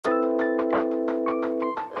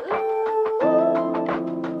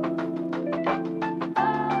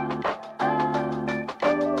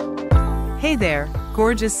Hey there,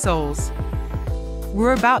 gorgeous souls.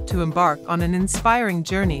 We're about to embark on an inspiring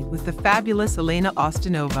journey with the fabulous Alena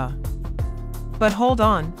Ostanova. But hold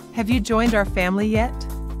on, have you joined our family yet?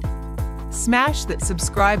 Smash that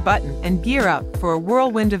subscribe button and gear up for a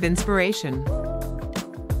whirlwind of inspiration.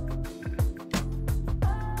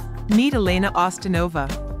 Meet Alena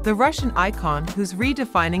Ostanova, the Russian icon who's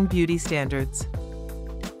redefining beauty standards.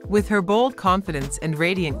 With her bold confidence and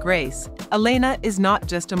radiant grace, Alena is not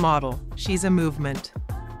just a model, she's a movement.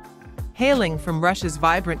 Hailing from Russia's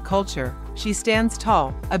vibrant culture, she stands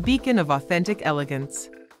tall, a beacon of authentic elegance.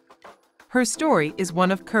 Her story is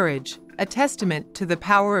one of courage, a testament to the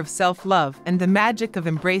power of self-love and the magic of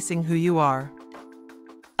embracing who you are.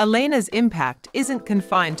 Alena's impact isn't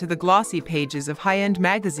confined to the glossy pages of high-end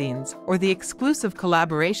magazines or the exclusive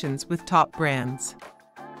collaborations with top brands.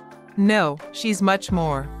 No, she's much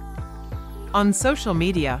more. On social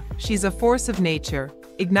media, she's a force of nature,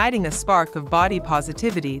 igniting a spark of body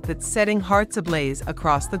positivity that's setting hearts ablaze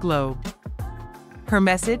across the globe. Her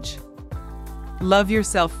message? Love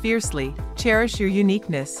yourself fiercely, cherish your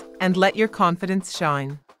uniqueness, and let your confidence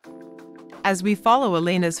shine. As we follow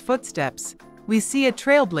Alena's footsteps, we see a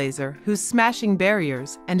trailblazer who's smashing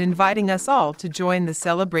barriers and inviting us all to join the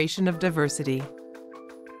celebration of diversity.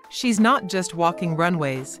 She's not just walking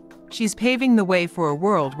runways, she's paving the way for a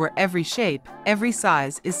world where every shape, every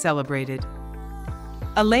size is celebrated.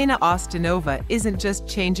 Alena Ostanova isn't just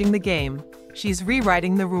changing the game, she's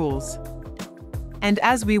rewriting the rules. And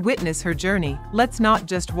as we witness her journey, let's not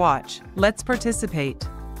just watch, let's participate.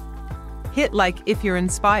 Hit like if you're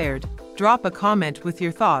inspired, drop a comment with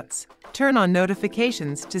your thoughts, turn on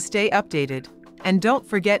notifications to stay updated, and don't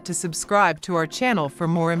forget to subscribe to our channel for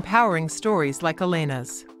more empowering stories like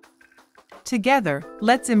Alena's. Together,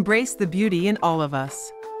 let's embrace the beauty in all of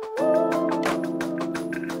us.